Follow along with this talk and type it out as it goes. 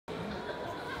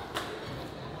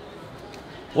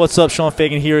What's up, Sean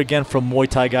Fagan here again from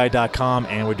MuayThaiGuy.com,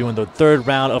 and we're doing the third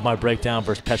round of my breakdown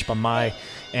versus Muay Thai.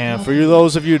 And for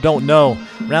those of you who don't know,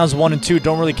 rounds 1 and 2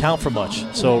 don't really count for much.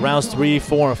 So rounds 3,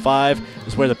 4, and 5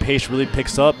 is where the pace really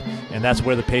picks up, and that's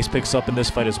where the pace picks up in this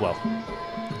fight as well.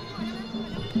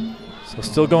 So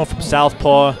still going from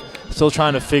southpaw, still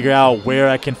trying to figure out where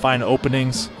I can find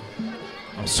openings.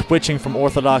 I'm switching from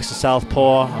orthodox to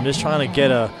southpaw. I'm just trying to get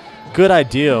a good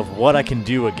idea of what I can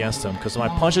do against him, because my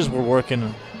punches were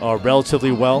working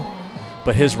relatively well,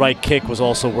 but his right kick was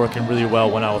also working really well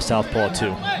when I was southpaw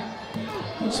too.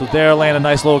 So there, I land a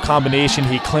nice little combination.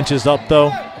 He clinches up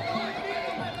though.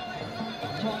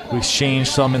 We exchange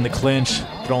some in the clinch,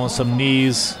 throwing some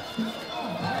knees.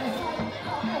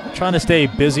 Trying to stay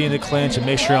busy in the clinch and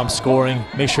make sure I'm scoring,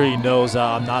 make sure he knows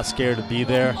I'm not scared to be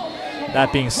there.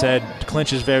 That being said,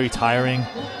 clinch is very tiring.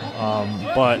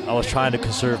 But I was trying to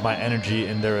conserve my energy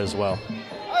in there as well.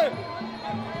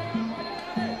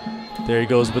 There he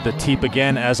goes with the teep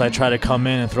again as I try to come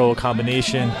in and throw a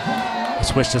combination. I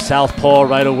switch to southpaw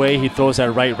right away. He throws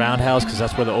that right roundhouse because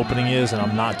that's where the opening is, and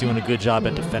I'm not doing a good job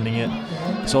at defending it.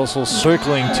 He's also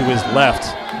circling to his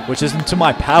left, which isn't to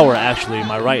my power actually,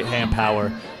 my right hand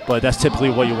power, but that's typically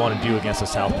what you want to do against a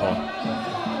southpaw.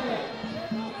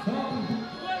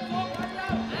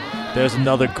 There's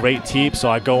another great teep, so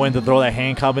I go in to throw that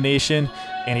hand combination,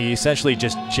 and he essentially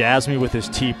just jabs me with his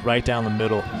teep right down the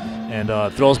middle and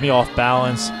throws me off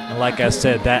balance. And like I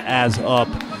said, that adds up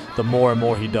the more and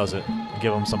more he does it. I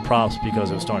give him some props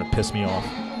because it was starting to piss me off.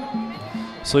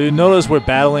 So you notice we're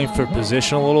battling for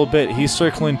position a little bit. He's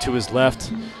circling to his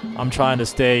left. I'm trying to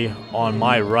stay on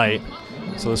my right,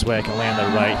 so this way I can land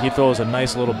the right. He throws a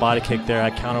nice little body kick there.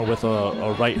 I counter with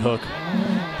a right hook.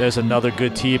 There's another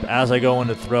good teep as I go in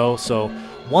to throw. So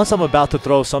once I'm about to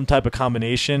throw some type of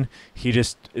combination, he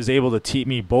just is able to teep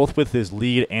me both with his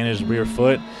lead and his rear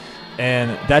foot.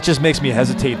 And that just makes me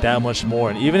hesitate that much more.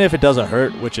 And even if it doesn't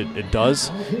hurt, which it does,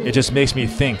 it just makes me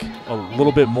think a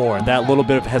little bit more. And that little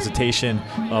bit of hesitation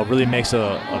really makes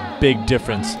a big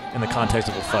difference in the context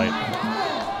of a fight.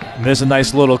 And there's a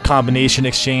nice little combination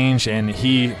exchange, and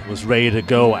he was ready to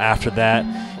go after that.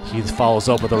 He follows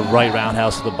up with a right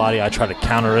roundhouse to the body. I try to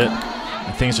counter it,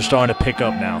 and things are starting to pick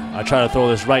up now. I try to throw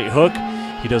this right hook.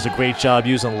 He does a great job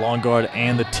using the long guard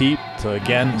and the teep to,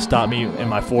 again, stop me in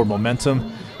my forward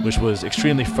momentum, which was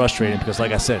extremely frustrating because,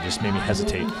 like I said, it just made me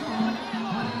hesitate.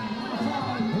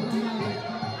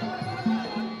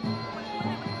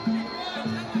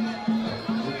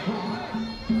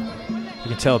 You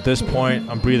can tell at this point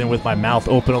I'm breathing with my mouth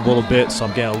open a little bit, so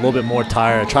I'm getting a little bit more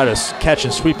tired. I try to catch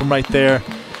and sweep him right there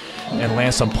and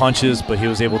land some punches, but he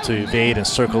was able to evade and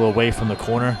circle away from the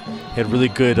corner. He had really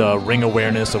good ring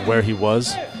awareness of where he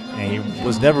was, and he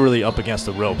was never really up against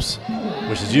the ropes,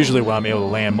 which is usually where I'm able to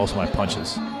land most of my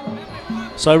punches.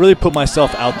 So I really put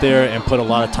myself out there and put a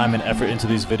lot of time and effort into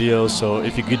these videos, so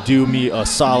if you could do me a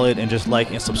solid and just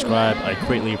like and subscribe, I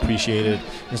greatly appreciate it.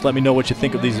 Just let me know what you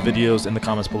think of these videos in the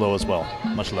comments below as well.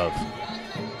 Much love.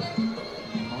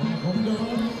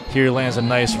 Here he lands a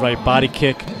nice right body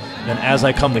kick. Then as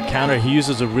I come to counter, he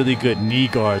uses a really good knee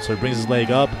guard. So he brings his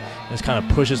leg up and just kind of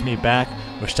pushes me back,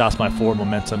 which stops my forward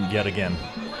momentum yet again.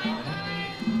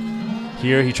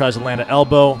 Here he tries to land an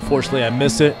elbow. Fortunately, I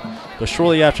miss it. But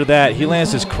shortly after that, he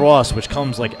lands his cross, which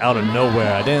comes like out of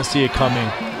nowhere. I didn't see it coming.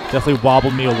 Definitely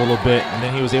wobbled me a little bit. And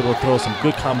then he was able to throw some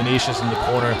good combinations in the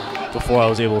corner before I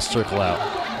was able to circle out.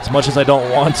 As much as I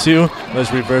don't want to,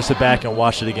 let's reverse it back and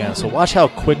watch it again. So watch how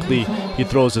quickly he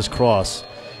throws his cross.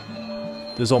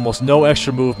 There's almost no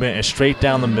extra movement and straight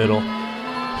down the middle.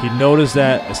 He noticed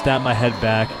that, I snapped my head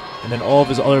back, and then all of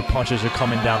his other punches are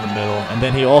coming down the middle. And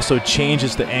then he also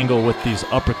changes the angle with these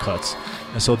uppercuts.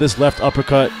 And so this left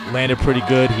uppercut landed pretty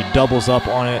good. He doubles up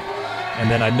on it. And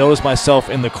then I noticed myself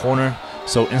in the corner,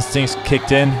 so instincts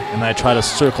kicked in, and I tried to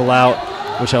circle out,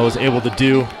 which I was able to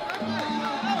do.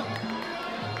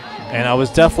 And I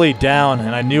was definitely down,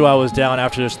 and I knew I was down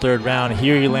after this third round.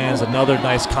 Here he lands another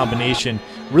nice combination.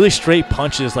 Really straight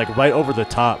punches, like right over the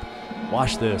top.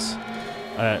 Watch this.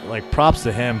 Like props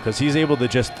to him, because he's able to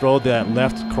just throw that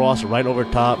left cross right over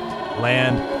top,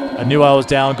 land. I knew I was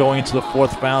down going into the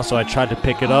fourth round, so I tried to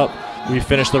pick it up. We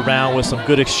finished the round with some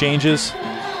good exchanges.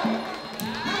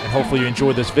 And hopefully you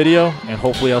enjoyed this video, and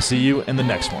hopefully I'll see you in the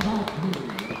next one.